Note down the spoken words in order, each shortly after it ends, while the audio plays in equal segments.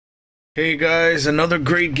Hey guys, another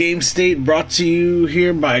great game state brought to you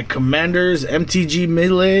here by Commanders, MTG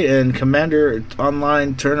Melee, and Commander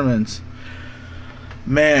Online Tournaments.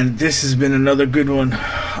 Man, this has been another good one.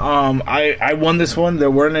 I won this one.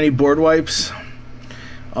 There weren't any board wipes.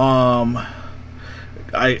 I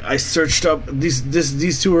searched up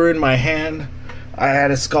these two were in my hand. I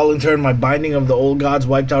had a Scalding Turn. My Binding of the Old Gods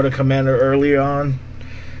wiped out a commander early on.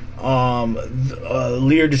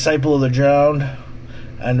 Lear, Disciple of the Drowned,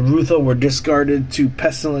 and Rutha were discarded to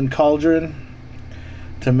Pestilent Cauldron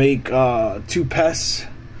to make 2 pests.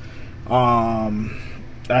 I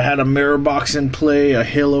had a Mirror Box in play, a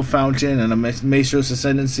Halo Fountain, and a Maestros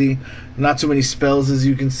Ascendancy. Not too many spells, as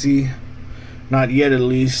you can see. Not yet, at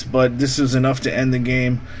least, but this was enough to end the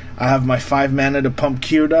game. I have my 5 mana to pump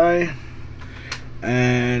kyodai,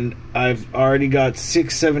 and I've already got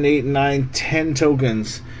 6, 7, 8, 9, 10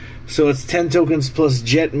 tokens. So it's 10 tokens plus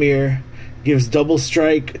Jetmir. Gives double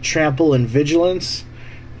strike, trample, and vigilance.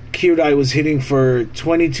 Kyodai was hitting for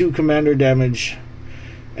 22 commander damage.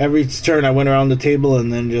 Every turn I went around the table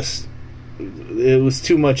and then it was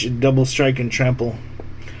too much double strike and trample.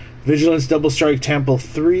 Vigilance, double strike, trample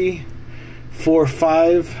 3, 4,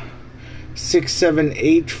 5, 6, 7,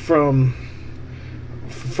 8 from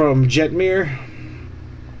Jetmir.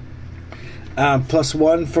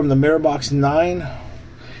 +1 from the Mirror Box 9.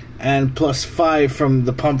 And +5 from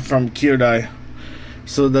the pump from kyodai.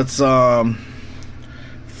 So that's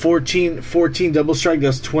 14 double strike.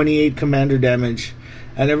 That's 28 commander damage.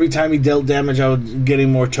 And every time he dealt damage, I was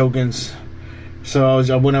getting more tokens. So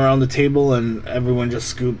I went around the table and everyone just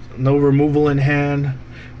scooped. No removal in hand.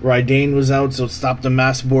 Rydane was out, so it stopped the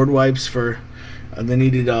mass board wipes for. They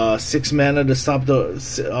needed 6 mana to stop the.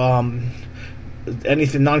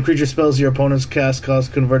 Anything non-creature spells your opponent's cast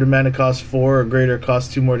cost converted mana cost 4 or greater,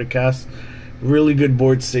 cost 2 more to cast. Really good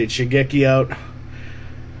board state. Shigeki out.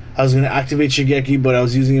 I was going to activate Shigeki, but I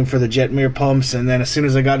was using him for the Jetmir pumps, and then as soon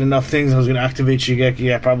as I got enough things, I was going to activate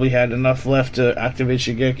Shigeki. I probably had enough left to activate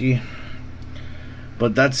Shigeki.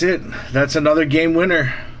 But that's it. That's another game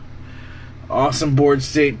winner. Awesome board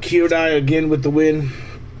state. Kyodai again with the win.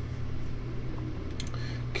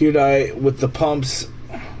 Kyodai with the pumps.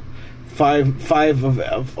 5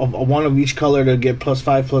 of one of each color to get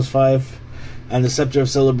 +5/+5, and the Scepter of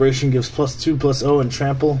Celebration gives +2/+0 and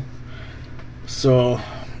trample. So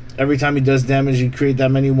every time he does damage, you create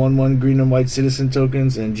that many 1/1 green and white citizen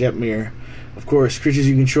tokens. And Jetmir, of course, creatures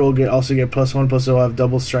you control also get +1/+0, have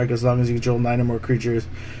double strike as long as you control 9 or more creatures.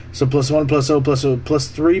 So +1/+0,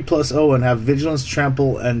 +3/+0, and have vigilance,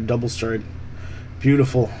 trample, and double strike.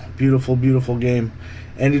 Beautiful, beautiful, beautiful game.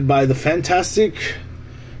 Ended by the fantastic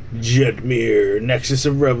Jetmir, Nexus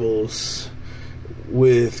of Revels,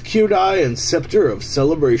 with kyodai and Scepter of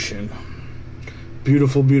Celebration.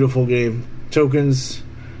 Beautiful, beautiful game. Tokens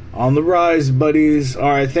on the rise, buddies.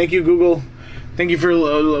 Alright, thank you, Google. Thank you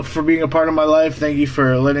for being a part of my life. Thank you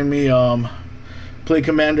for letting me play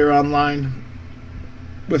Commander online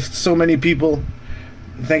with so many people.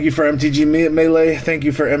 Thank you for MTG Melee. Thank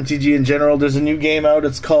you for MTG in general. There's a new game out.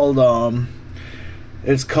 It's called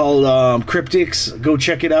Cryptics. Go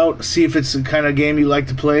check it out. See if it's the kind of game you like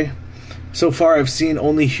to play. So far, I've seen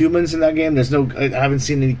only humans in that game. I haven't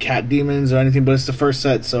seen any cat demons or anything, but it's the first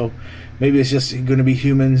set, so maybe it's just going to be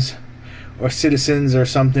humans or citizens or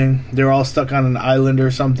something. They're all stuck on an island or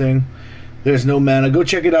something. There's no mana. Go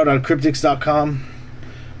check it out on cryptics.com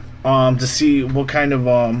to see what kind of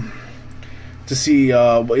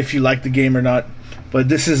if you like the game or not. But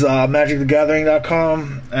this is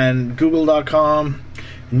magicthegathering.com and google.com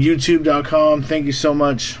and youtube.com. Thank you so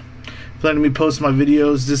much for letting me post my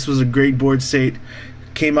videos. This was a great board state.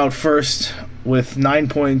 Came out first with 9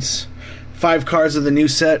 points, 5 cards of the new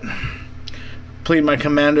set. Played my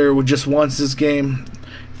commander with just once this game.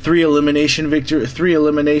 3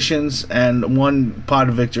 eliminations and 1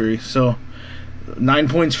 pod victory. So 9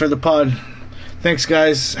 points for the pod. Thanks,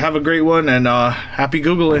 guys. Have a great one, and happy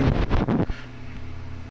Googling.